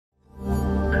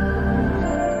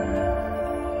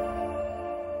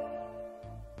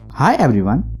Hi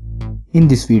everyone, in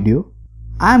this video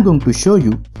I am going to show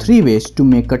you 3 ways to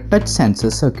make a touch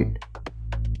sensor circuit.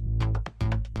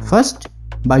 First,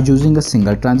 by using a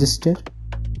single transistor.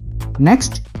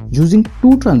 Next, using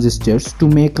 2 transistors to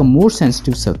make a more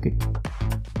sensitive circuit.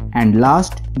 And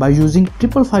last, by using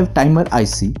 555 timer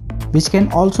IC, which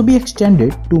can also be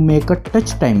extended to make a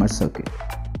touch timer circuit.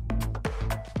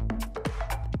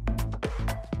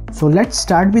 So let's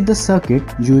start with the circuit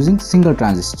using single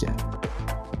transistor.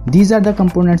 These are the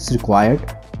components required,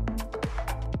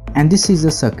 and this is the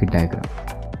circuit diagram.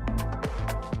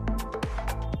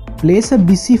 Place a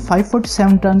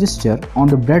BC547 transistor on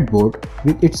the breadboard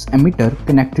with its emitter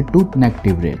connected to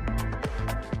negative rail.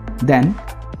 Then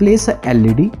place a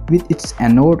LED with its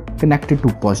anode connected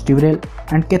to positive rail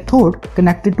and cathode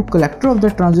connected to collector of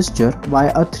the transistor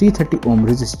via a 330 ohm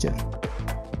resistor.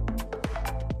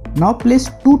 Now place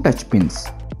 2 touch pins,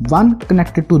 one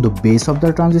connected to the base of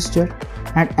the transistor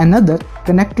and another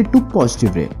connected to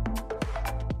positive rail.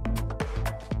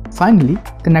 Finally,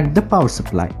 connect the power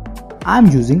supply. I am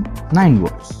using 9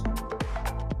 volts.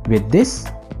 With this,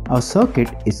 our circuit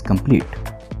is complete.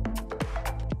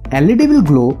 LED will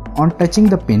glow on touching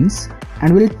the pins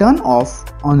and will turn off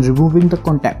on removing the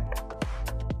contact.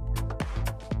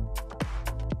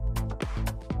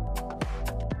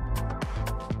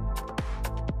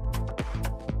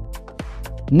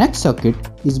 Next circuit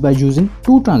is by using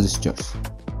 2 transistors.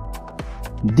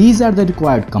 These are the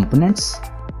required components,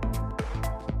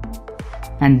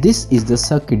 and this is the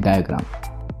circuit diagram.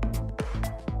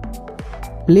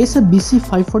 Place a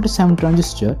BC547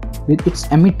 transistor with its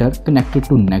emitter connected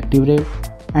to negative rail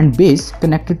and base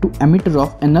connected to emitter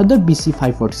of another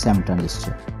BC547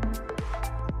 transistor.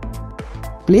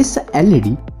 Place a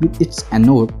LED with its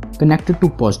anode connected to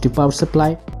positive power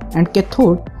supply and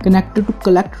cathode connected to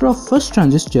collector of first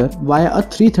transistor via a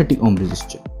 330 ohm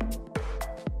resistor.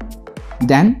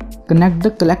 Then connect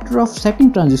the collector of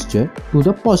second transistor to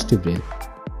the positive rail.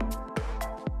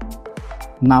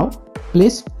 Now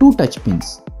place 2 touch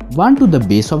pins, one to the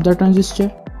base of the transistor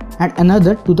and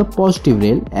another to the positive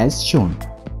rail as shown.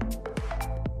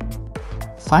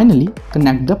 Finally,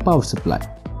 connect the power supply.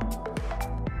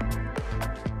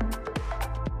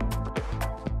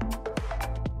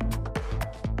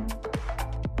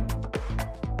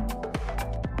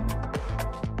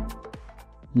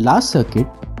 Last circuit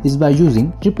is by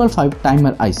using 555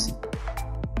 timer IC.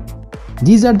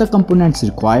 These are the components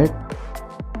required,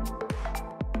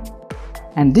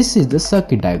 and this is the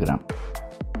circuit diagram.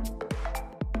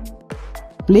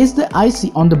 Place the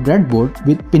IC on the breadboard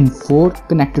with pin 4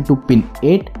 connected to pin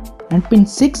 8 and pin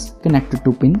 6 connected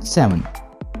to pin 7.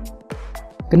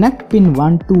 Connect pin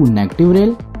 1 to negative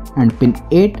rail and pin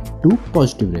 8 to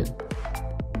positive rail.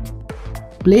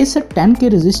 Place a 10K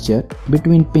resistor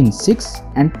between pin 6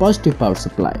 and positive power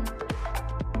supply.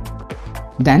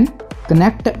 Then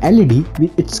connect the LED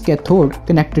with its cathode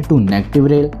connected to negative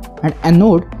rail and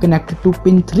anode connected to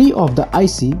pin 3 of the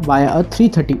IC via a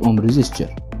 330 ohm resistor.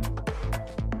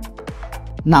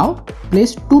 Now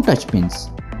place 2 touch pins,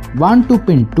 one to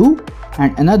pin 2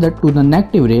 and another to the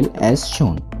negative rail as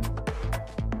shown.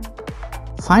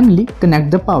 Finally,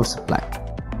 connect the power supply.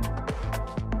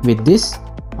 With this,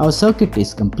 our circuit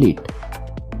is complete.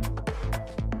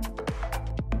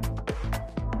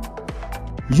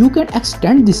 You can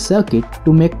extend this circuit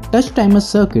to make touch timer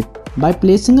circuit by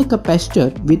placing a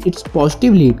capacitor with its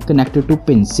positive lead connected to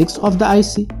pin 6 of the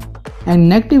IC and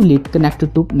negative lead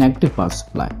connected to negative power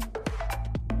supply.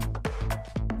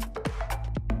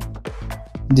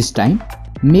 This time,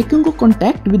 making a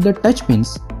contact with the touch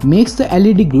pins makes the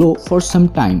LED glow for some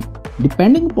time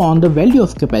depending upon the value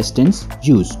of capacitance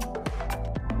used.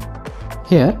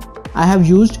 Here, I have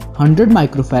used 100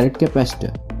 microfarad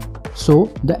capacitor,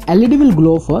 so the LED will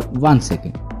glow for 1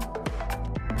 second.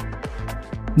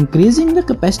 Increasing the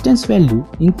capacitance value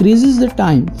increases the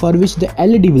time for which the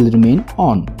LED will remain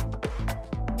on.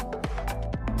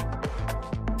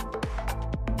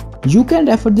 You can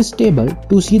refer this table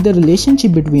to see the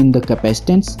relationship between the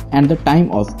capacitance and the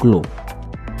time of glow.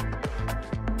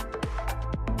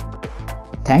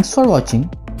 Thanks for watching.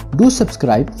 Do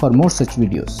subscribe for more such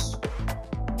videos.